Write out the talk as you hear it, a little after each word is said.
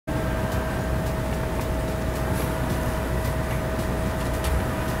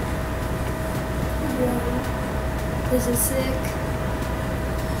This is sick.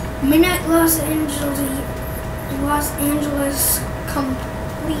 Midnight Los Angeles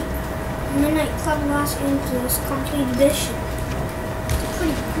complete. Midnight Club Los Angeles complete edition. It's a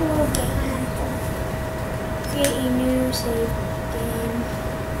pretty cool game. Create a new save game.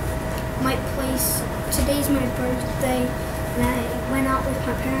 Might place. Today's my birthday, and I went out with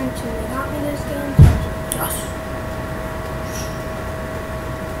my parents and they got me this game. Yes.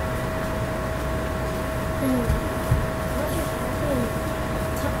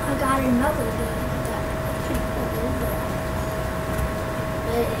 I got another game that's pretty cool, but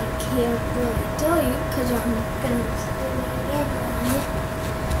I can't really tell you because I'm gonna play my game on it.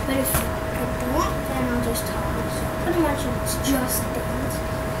 But if I don't, then I'll just talk. So pretty much it's just things.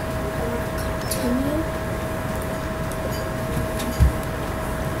 I want to continue.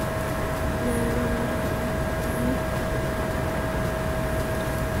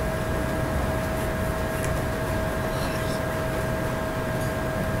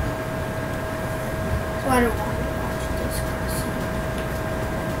 So I don't want to watch this cutscene.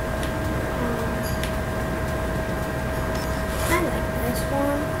 I like this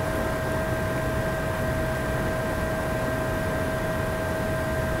one.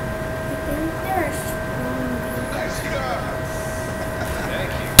 I think they're strong. Nice job.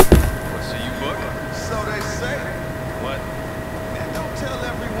 Thank you. What, so you book? So they say. What? Man, don't tell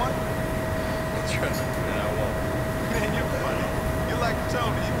everyone. Trust me, man, I won't. Man, you're funny. You're like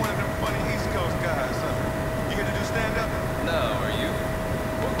Tony. You're one of them funny East Coast guys, huh? You gonna do stand-up? No, are you?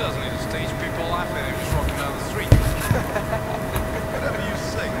 Book doesn't need to stage people laughing at him just walking down the street. Whatever you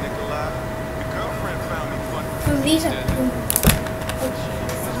say, Nikolai. Your girlfriend found me funny. So these are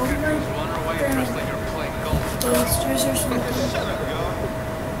Wonder why you're dressed like you're playing golf. gangsters or something. Shut up, y'all.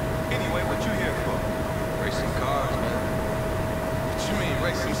 Anyway, what you here for? Racing cars, man. What you mean,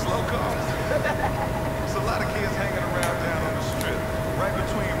 racing slow cars? There's a lot of kids hanging around down on the strip, right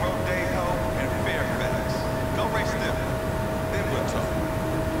between Rodeo and Fairfax. Go race them. Then we'll talk.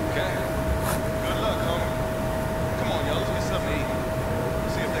 Okay. Good luck, homie. Come on, y'all, let's get something to eat.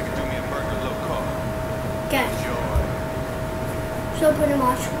 See if they can do me a burger low carb. Okay, Enjoy. so pretty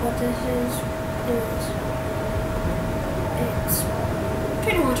much what this is it's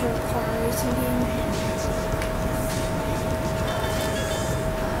pretty much a car racing game.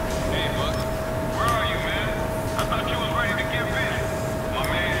 Hey, Buck. Where are you, man? I thought you was ready to get busy. My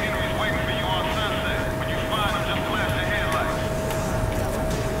man Henry's waiting for you on Sunset. When you find him, just flash the headlights.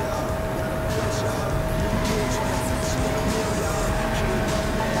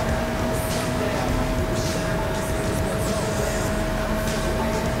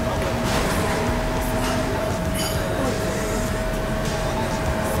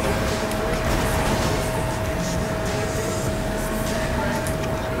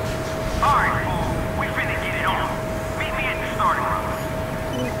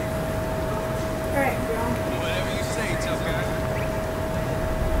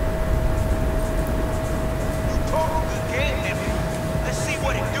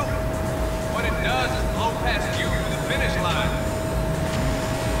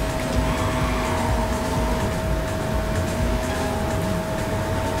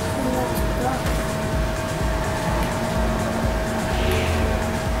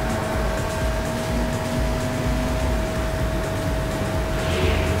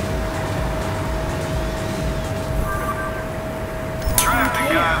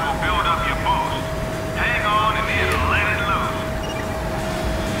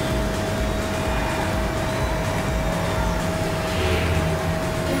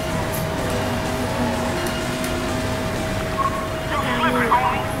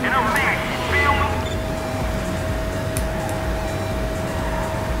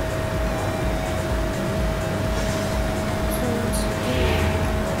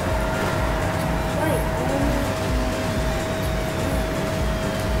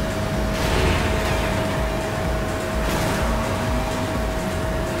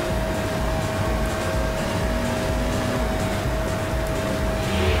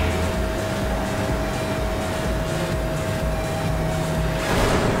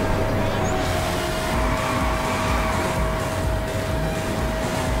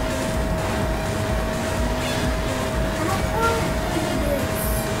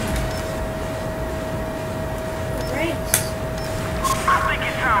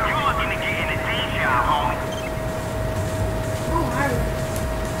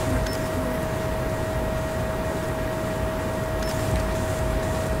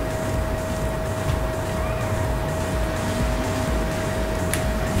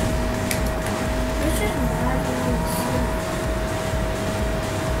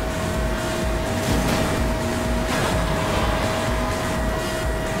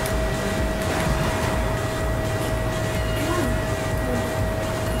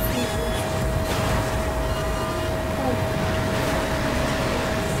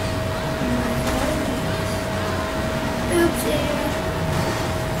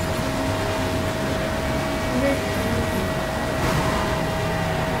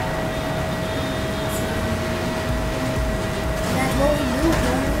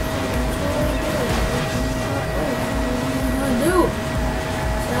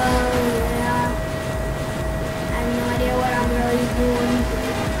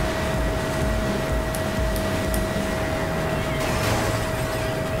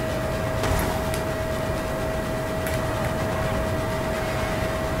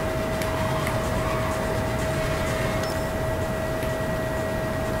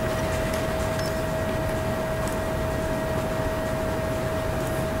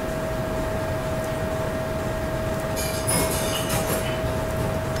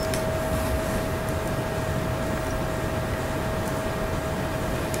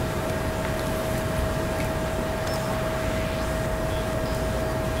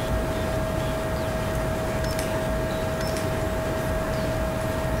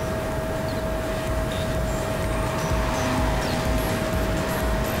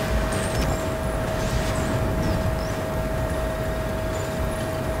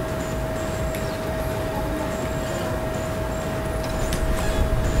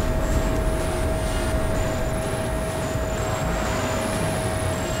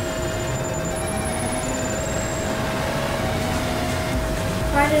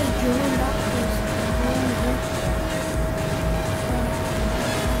 just joined up this.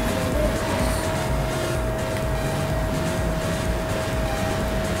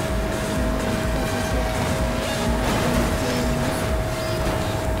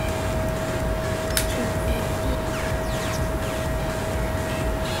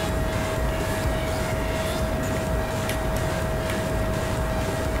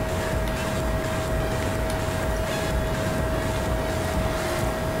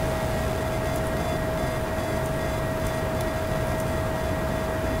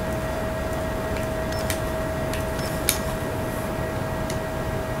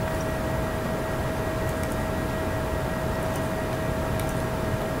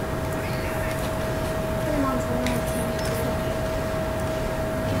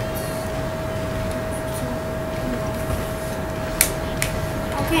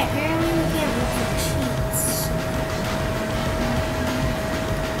 Okay, apparently we can't look for cheats.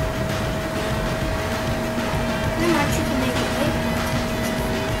 How much you can make it big?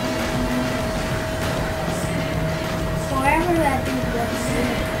 Wherever that dude was.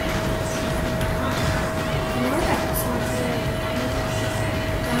 No, that's not good.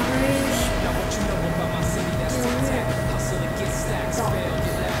 Average. Now what you know about my city, that's tic-tac. Hustle and get stacks, fail,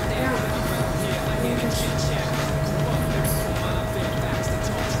 get laughed at. Around here, I hear the chit-chat. Grew up, lyrical mind, Fairfax, they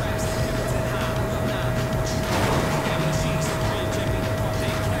talk traps. Hamilton High, alumni. What you know? MG's, the real Jimmy, the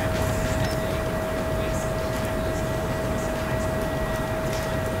birthday cat.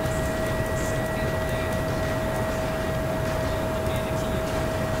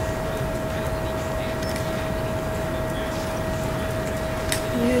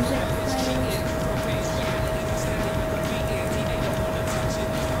 Music playing.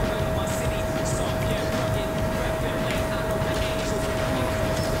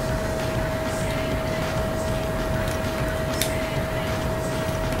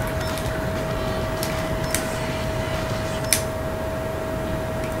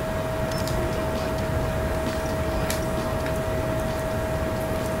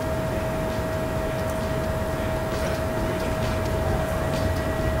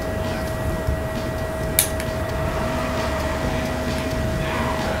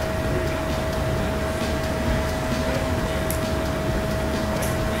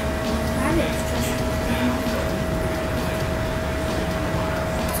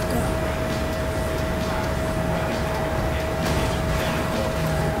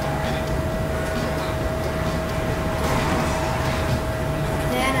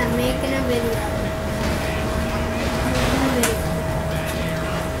 Making a video.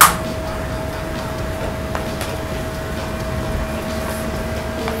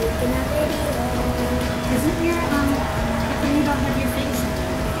 Isn't your, how come you don't have your face?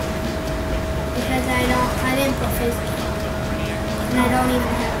 Because I didn't put face and I don't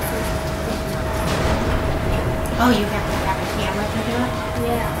even have a face. Oh, you have to have a camera to do it?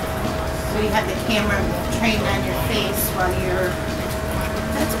 Yeah. So you have the camera trained on your face while you're...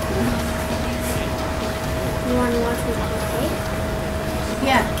 That's cool. You want to watch me play?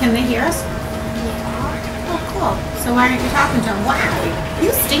 Yeah, can they hear us? Yeah. Oh, cool. So why aren't you talking to them? Wow,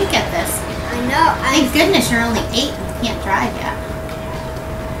 you stink at this. I know. Thank goodness you're only 8 and can't drive yet.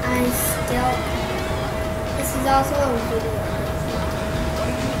 I'm still... This is also a video.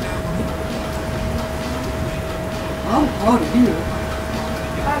 Oh, oh, you.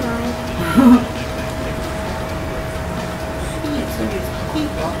 Bye-bye.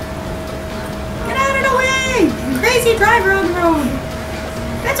 People. Get out of the way! Crazy driver on the road!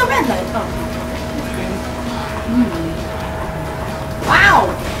 That's a red light. Oh. Wow!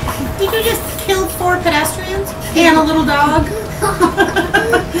 Did you just kill 4 pedestrians? And a little dog?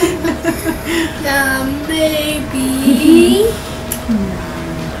 Baby.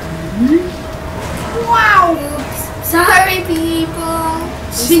 Wow! Oops. Sorry, people.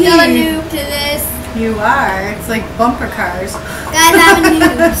 I'm still a noob to this. You are. It's like bumper cars. Guys, I'm a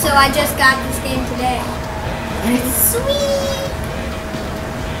noob, so I just got this game today. And it's sweet!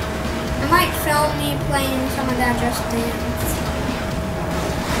 I might film me playing some of that Just Dance.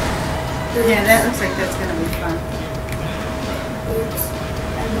 Yeah, that looks like that's gonna be fun. Oops.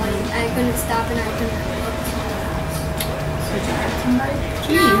 I couldn't stop and I couldn't look. So did you hurt somebody?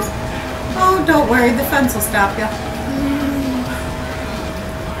 Jeez. Oh, don't worry. The fence will stop you. I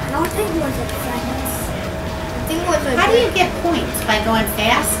don't think it was a fence. I think it was a... How do you get points? By going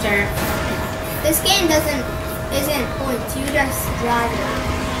faster? This game isn't points. You just drive it.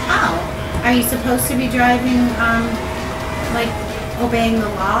 Oh. Are you supposed to be driving, like, obeying the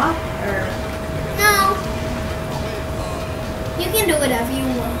law? Or... No. You can do whatever you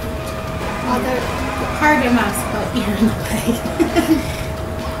want. Hard your mouse, but you're in the way.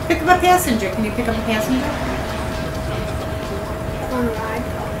 Pick up a passenger. Can you pick up a passenger? On a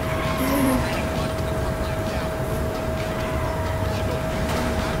ride.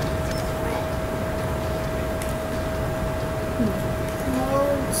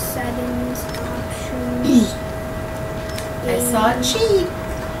 Mode settings options. I saw a cheat. I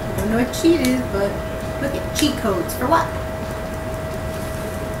don't know what cheat is, but look at cheat codes for what?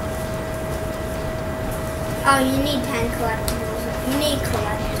 Oh, you need 10 collectibles. You need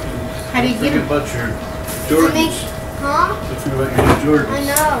collectibles. How do you get Think them? about your To make, Jordans. huh? Think about your Jordans. I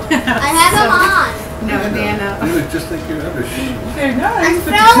know. I have them on. No, Dana. You would just think you're undershoes. They're nice. I'm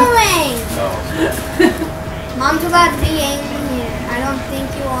filming. No. Mom's about to be angry here. I don't think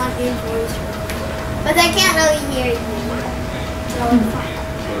you want your voice. But they can't really hear you. So,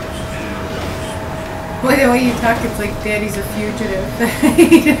 Boy, the way you talk, it's like Daddy's a fugitive.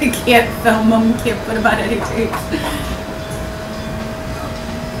 You can't film him, can't put him on any tape.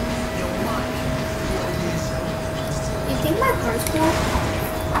 you think my car's cool?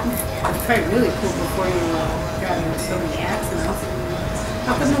 It's probably really cool before you got into so many accidents.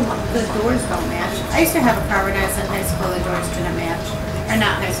 How come the doors don't match? I used to have a car when I was in high school, the doors didn't match. Or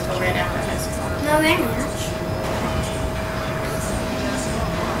not high school, right after high school. No, they match.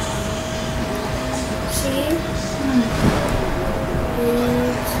 See?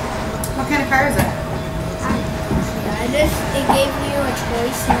 What kind of car is it? It gave you a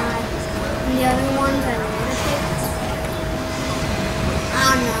choice, and the other ones I don't want to pick. I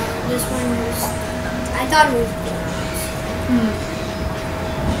don't know. This one was. I thought it was good.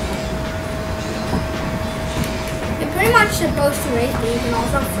 You're pretty much supposed to race, but you can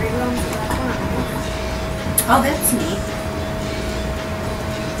also free roam, so that's what I'm doing. Oh, that's neat.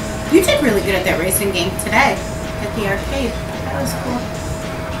 You did really good at that racing game today at the arcade. That was cool.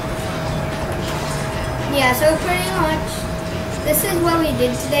 Yeah, so pretty much, this is what we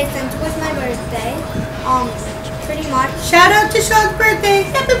did today since it was my birthday. Pretty much, Shout out to Sean's birthday!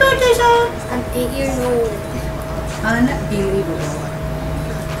 Happy birthday, Sean! I'm 8 years old. Unbelievable.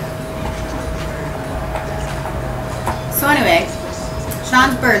 So anyway,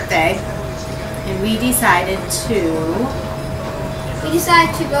 Sean's birthday, and we decided to We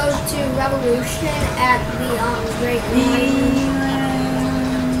decided to go to Revolution at the Great Wall.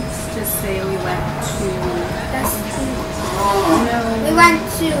 let's just say we went to We went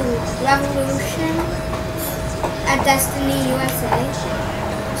to Revolution at Destiny USA.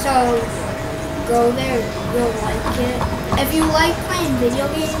 So go there, you'll like it. If you like playing video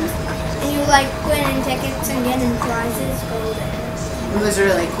games and you like winning tickets and getting prizes, go there. It was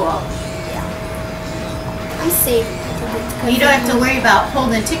really cool. I'm safe. You don't have to worry about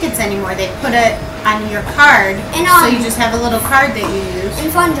holding tickets anymore. They put it on your card, And, so you just have a little card that you use.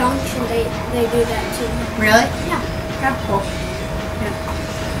 In Fun Junction, they do that too. Really? Yeah. Yeah, cool. Yeah.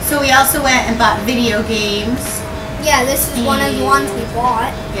 So we also went and bought video games. Yeah, this is one of the ones we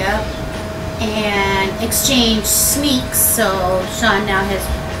bought. Yep. And exchanged sneaks, so Sean now has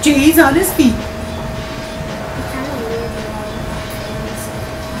J's on his feet. It's kind of weird.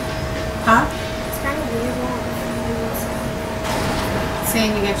 Huh? It's kind of weird.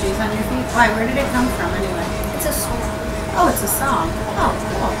 Saying you got J's on your feet? Why? Where did it come from anyway? It's a song. Oh, it's a song. Oh,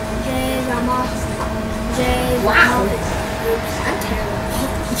 cool. Jay's, I'm off. Jay's, Wow. Oops, I'm terrible.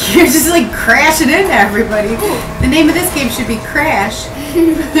 You're just like crashing into everybody. The name of this game should be Crash.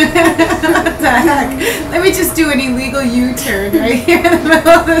 What the heck? Let me just do an illegal U-turn right here in the middle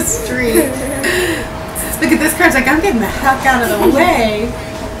of the street. Look at this car. It's like, I'm getting the heck out of the way.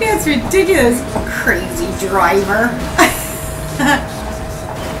 Yeah, it's ridiculous. Crazy driver.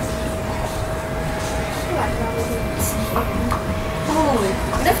 Holy.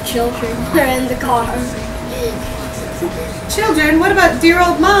 What if children were in the car? Children, what about dear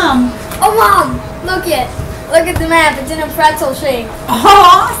old mom? Oh, Mom! Look at the map. It's in a pretzel shape.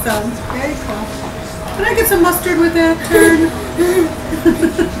 Oh, awesome. Very cool. Can I get some mustard with that turn?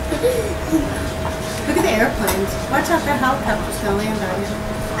 Look at the airplanes. Watch out, that helicopter's gonna land on you.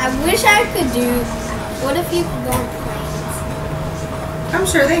 I wish I could do. What if you could go on planes? I'm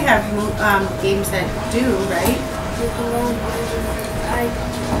sure they have games that do, right? You can go on planes.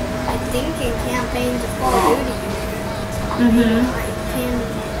 I think in campaigns of Call of Duty. Mm-hmm.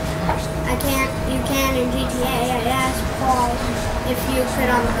 You can in GTA. I asked Paul if you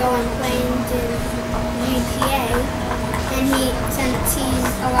could go on planes in GTA, and since he's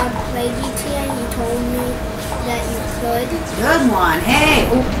allowed to play GTA, he told me that you could. Good one. Hey.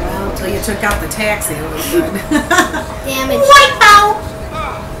 Oh, well, until you took out the taxi, it was good. Damage. Wipeout!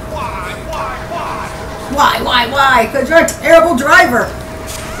 Why? Because you're a terrible driver.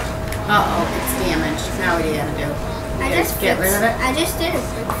 Uh-oh, it's damaged. Now what do you gotta do? I just get rid of it? I just did a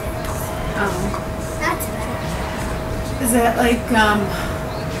quick fix. Oh. That's better. Is that like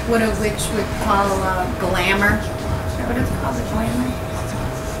what a witch would call glamour? Is that what it's called? A glamour?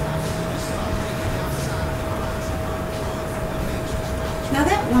 Now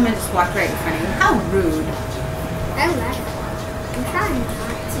that woman just walked right in front of you. How rude. I like it. I'm trying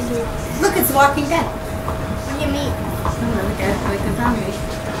not to do it. Look, it's Walking Dead. What do you mean? Another guy like a zombie.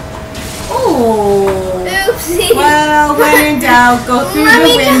 Oh. Oopsie. Well, when in doubt, go through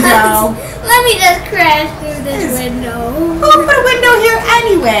the window. Let me just crash through this window. Who put a window here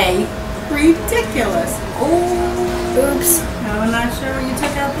anyway? Ridiculous. Oh. Oops. No, I'm not sure what you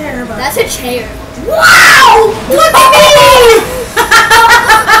took out there, but. That's a chair. Wow! Look at me!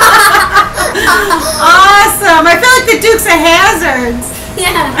 Awesome! I feel like the Dukes of Hazzards.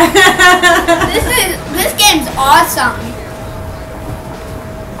 Yeah. This game's awesome.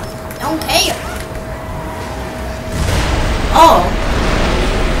 Don't care. Oh.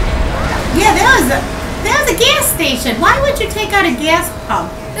 Yeah, that was a gas station. Why would you take out a gas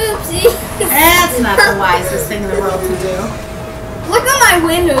pump? Oopsie. That's not the wisest thing in the world to do. Look at my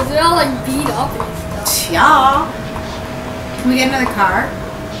windows. They're all like beat up and stuff. Yeah. Can we get another car?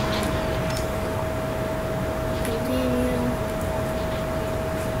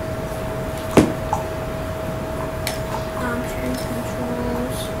 Options,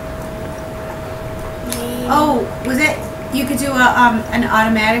 controls. Name. Oh, was it? You could do an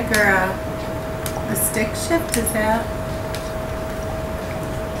automatic or a stick shift. Is that?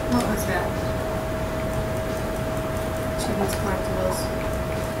 What was that? Achievements, collectibles,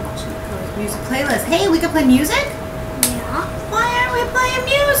 cheat codes, music playlist. Hey, we could play music? Yeah. Why aren't we playing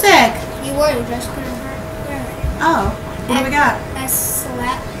music? You were just gonna hurt. Oh, what do we got?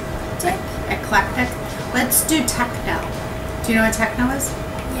 Eclectic. Eclectic. Let's do techno. Do you know what techno is?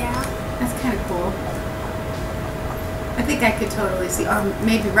 Yeah. That's kind of cool. I think I could totally see. Or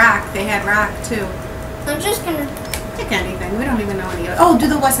maybe rock. They had rock too. I'm just gonna. Pick anything. We don't even know any other. Oh, do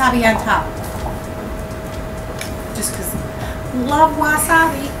the wasabi on top. Just because. Love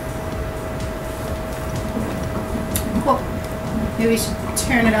wasabi. Cool. Maybe we should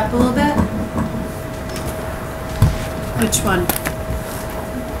turn it up a little bit. Which one?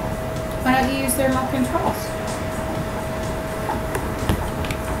 Why don't you use the remote controls?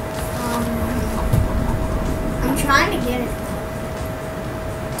 I'm trying to get it.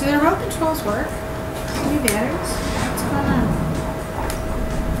 Do the remote controls work? Any batteries? What's going on?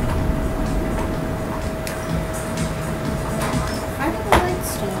 Why do the lights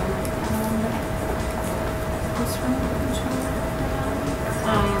stay on? This remote control?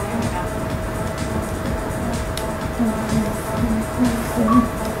 Oh, yeah, there we go.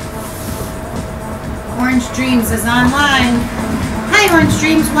 Orange Dreams is online. Hi, Orange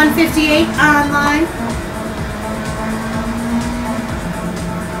Dreams 158 online.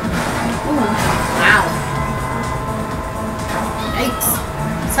 Oh, wow. Yikes.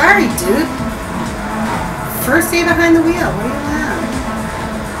 Sorry, dude. First day behind the wheel. What do you want?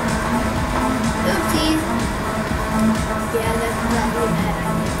 Oopsie. Yeah, that's probably a bad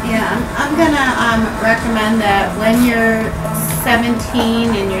idea. Yeah, I'm gonna recommend that when you're 17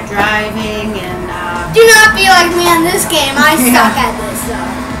 and you're driving and Do not be like me on this game. I suck at this though.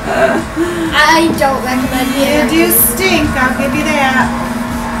 I don't recommend you it. do stink, I'll give you that.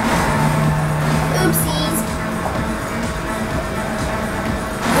 Oopsies.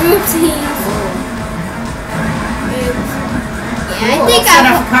 Oopsies. Oops. Yeah, I think set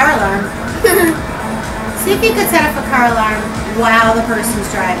I off a car alarm. See if you could set off a car alarm while the person's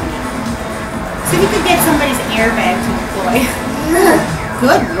driving it. See if you could get somebody's airbag to deploy.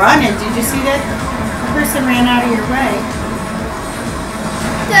 Good running. Did you see that? The person ran out of your way.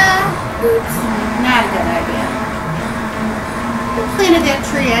 Oops. Not a good idea. Who planted that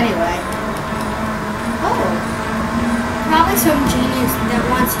tree anyway? Oh. Probably some genius that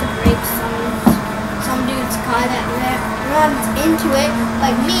wants to break some dude's car that runs into it,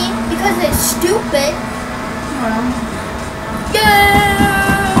 like me, because it's stupid. Well. Yeah,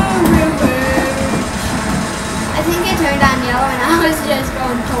 I think it turned on yellow and I was just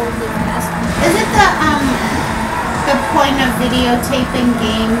going totally fast. Is it the point of videotaping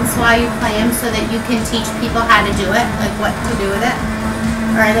games while you play them so that you can teach people how to do it, like what to do with it?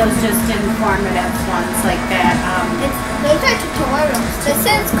 Or are those just informative ones like that? Those are tutorials. This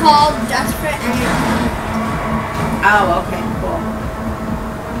is called Just for Entertainment. Oh, okay, cool.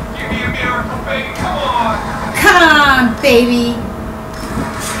 Give me a miracle, baby. Come on. Come on, baby.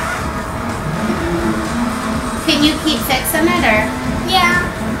 Can you keep fixing it, or? Yeah.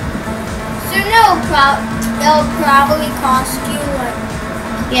 So no, it'll probably cost you like.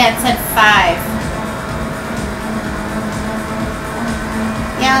 Yeah, it said 5.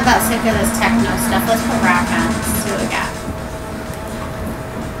 Yeah, I'm about sick of this techno stuff. Let's put rock on. Let's see what we got.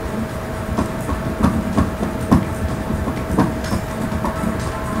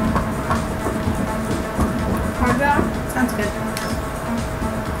 Hard rock? Sounds good.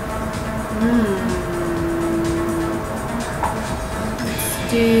 Let's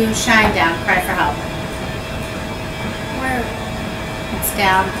do Shine Down, Cry for Help. Where? It's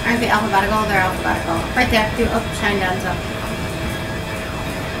down. Aren't they alphabetical? They're alphabetical. Right there. Do Shine Down's up.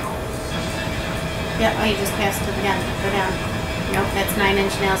 Yep, oh, you just passed it again. Go down. Nope, that's 9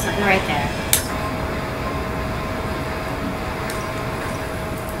 Inch Nails. Right there.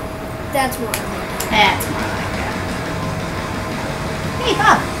 That's more like it. That's more like it. Hey,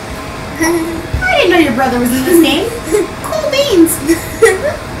 Bob. I didn't know your brother was in this game. Cool beans.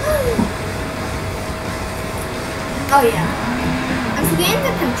 Oh yeah. I'm forgetting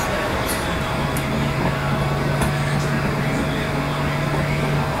the controls.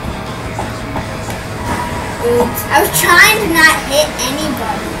 Oops. I was trying to not hit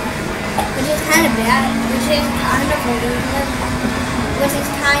anybody, which is kind of bad, which is kind of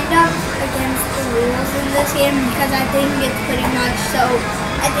against the rules in this game, because I think it's pretty much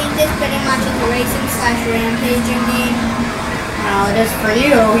I think this pretty much is a racing / rampaging game. Well, it is for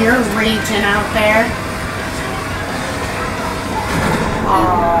you. You're raging out there.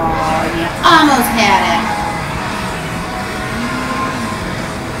 Oh, you almost had it.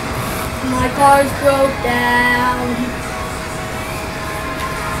 My car's broke down.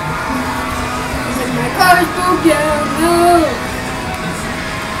 I said my car's broke down. No.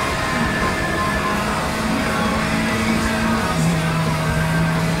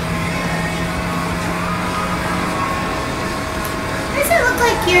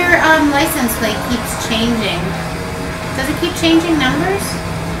 Like your license plate keeps changing. Does it keep changing numbers?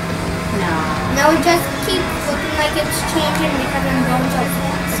 No. No, it just keeps looking like it's changing because I'm going so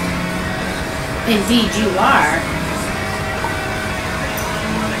fast. Indeed you are.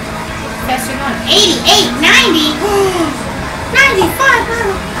 Fast you're going. 88, 90,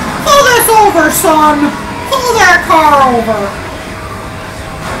 95. Pull this over, son. Pull that car over.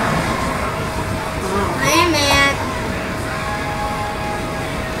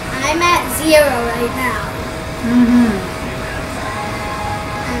 I'm at 0 right now. Mm-hmm.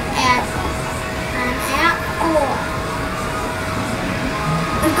 I'm at 4.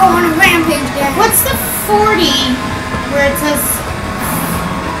 Let's go on a rampage again. What's the 40 where it says,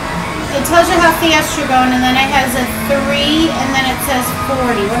 it tells you how fast you're going, and then it has a 3 and then it says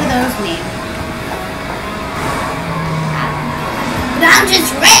 40. What do those mean? But I'm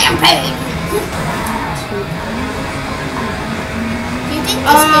just rampaging.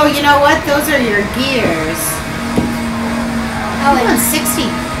 Oh, you know what? Those are your gears. Oh, I'm on 60,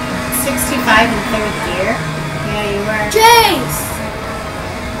 65 in 3rd gear. Yeah, you were. Chase!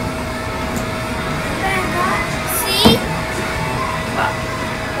 Back up. See?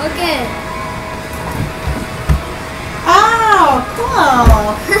 Okay. Oh,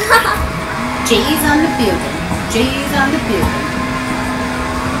 cool. J's on the building. J's on the building.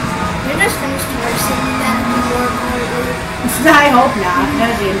 You're just going to start singing that more. I hope not.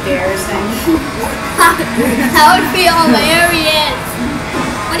 That'd be embarrassing. That would be hilarious.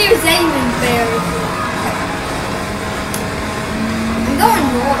 What are you saying, embarrassing? I'm going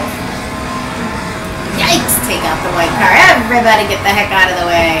north. Yikes, take out the white car. Everybody get the heck out of the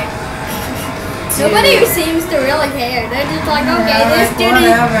way. Nobody seems to really care. They're just like, okay, Yeah, this like, dude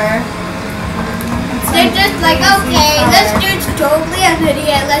is... whatever. They're just like, okay, this dude's totally an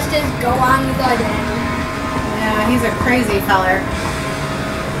idiot. Let's just go on with our day. Yeah, he's a crazy feller.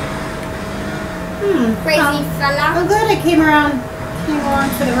 Crazy fella. I'm glad I came along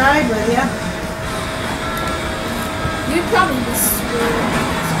for the ride with you. You'd probably be screwed.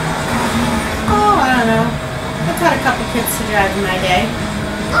 Oh, I don't know. I taught a couple kids to drive in my day.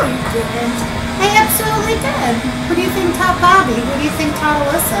 Oh, you didn't. I absolutely did. Who do you think taught Bobby? Who do you think taught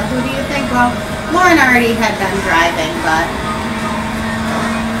Alyssa? Who do you think? Well, Lauren already had been driving, but...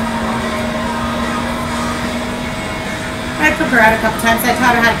 I took her out a couple times. I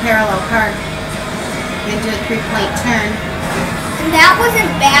taught her how to parallel park. And do a 3-point turn. And that wasn't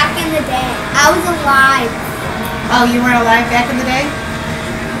back in the day. I was alive. Oh, you weren't alive back in the day?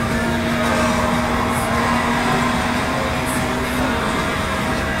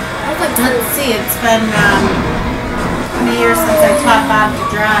 Let's see, it's been 20 years since I taught Bob to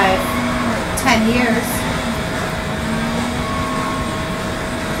drive. 10 years.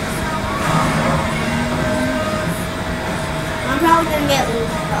 I'm probably gonna get loose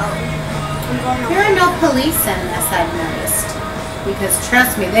though. I'm going There are no police in this, I've noticed. Because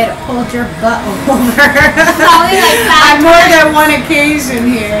trust me, they'd have pulled your butt over. Probably like 5 on more times. than one occasion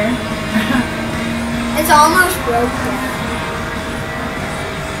here. It's almost broken.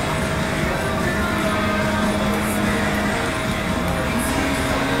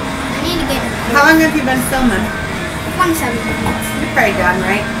 I need to get it. How long have you been filming? 27 minutes. You're pretty done,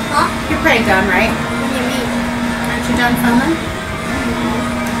 right? Huh? You're pretty done, right? What do you mean? Aren't you done filming?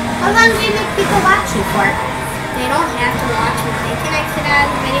 How long do you make people watch you for? They don't have to watch me. They can exit out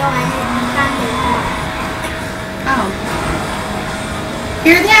of the video anytime they want. Oh.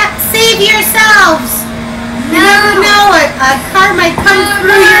 Hear that? Save yourselves! You No. never know, a car might come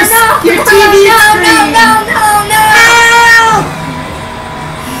through your TV screen. No. Help!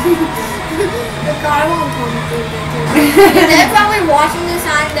 The car won't come through the TV. They're probably watching this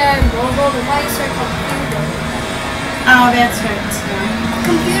on their mobile device or computer. Oh, that's right. too.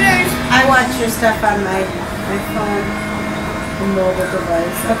 Computers. I watch your stuff on my phone, the mobile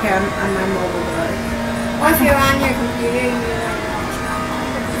device. Okay, on my mobile device. Or if you're on your computer, you're like watching.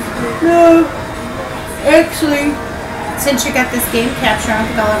 No, actually, since you got this game capture, I don't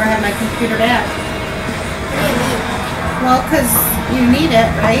think I'll ever have my computer back. What do you mean? Well, because you need it,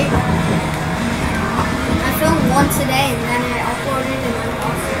 right? I filmed once a day and then I uploaded and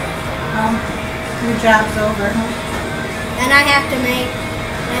I'm off. Your job's over, huh? Then I have to make,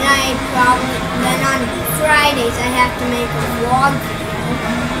 then on Fridays I have to make a vlog video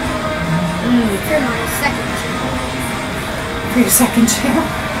for my second channel, For your second channel.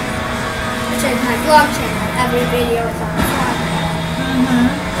 which is my vlog channel. Every video is on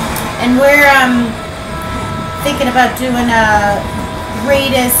Friday. And we're thinking about doing a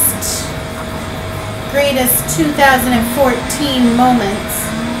greatest 2014 moments.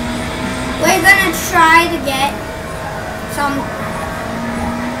 We're gonna try to get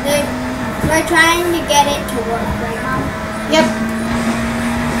we're trying to get it to work right now. Yep.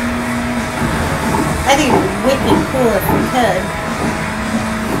 I think it would be wicked cool if we could.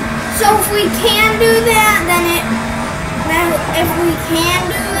 So if we can do that, then if we can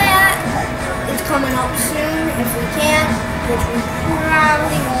do that, it's coming up soon. If we can't, which we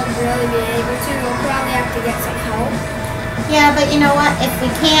probably won't really be able to, we'll probably have to get some help. Yeah, but you know what? If we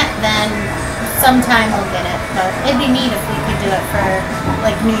can't, then sometime we'll get it. But it'd be neat if we could do it for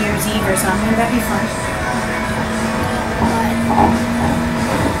like New Year's Eve or something. That'd be fun. But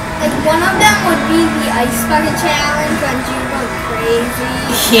like one of them would be the ice bucket challenge when Jude went crazy.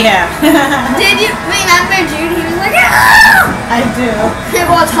 Yeah. Did you remember Jude? He was like, ah! I do. It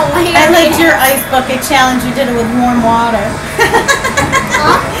was hilarious. I liked your ice bucket challenge. You did it with warm water.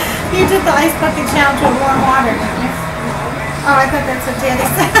 Huh? You did the ice bucket challenge with warm water, didn't you? Oh, I thought that's what Daddy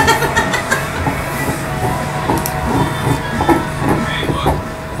said. Hey, bud.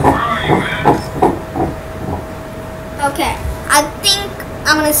 Where are you, man? Okay, I think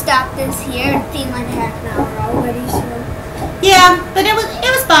I'm gonna stop this here. It's been like half an hour already, so Yeah, but it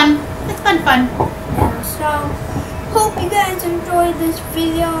was fun. It's been fun. yeah. So hope you guys enjoyed this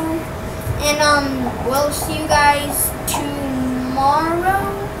video, and we'll see you guys tomorrow.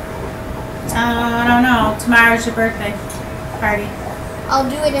 I don't know. Tomorrow's your birthday party. I'll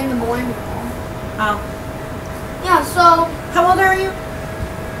do it in the morning. Oh. Yeah. So How old are you?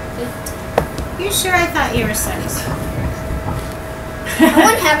 You sure? I thought you were 6. I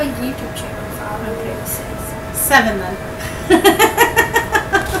wouldn't have a YouTube channel if I was really 6. 7 then.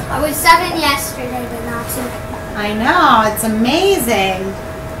 I was 7 yesterday, but not today. I know. It's amazing.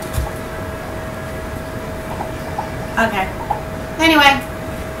 Okay. Anyway.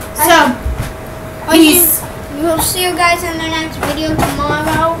 So, peace. We'll see you guys in the next video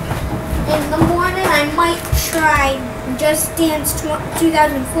tomorrow. In the morning, I might try Just Dance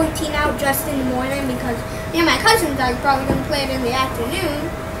 2014 out just in the morning because me and my cousins are probably going to play it in the afternoon.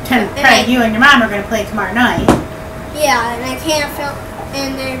 Probably you and your mom are going to play tomorrow night. Yeah, and I can't film,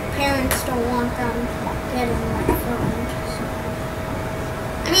 and their parents don't want them getting my phone.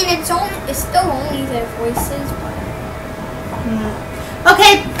 I mean, it's still only their voices, but...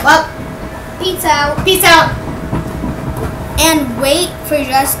 Okay, well, Peace out. peace out. And wait for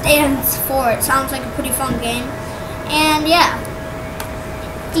Just Dance 4. It sounds like a pretty fun game. And yeah.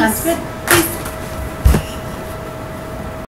 Sounds Peace. good.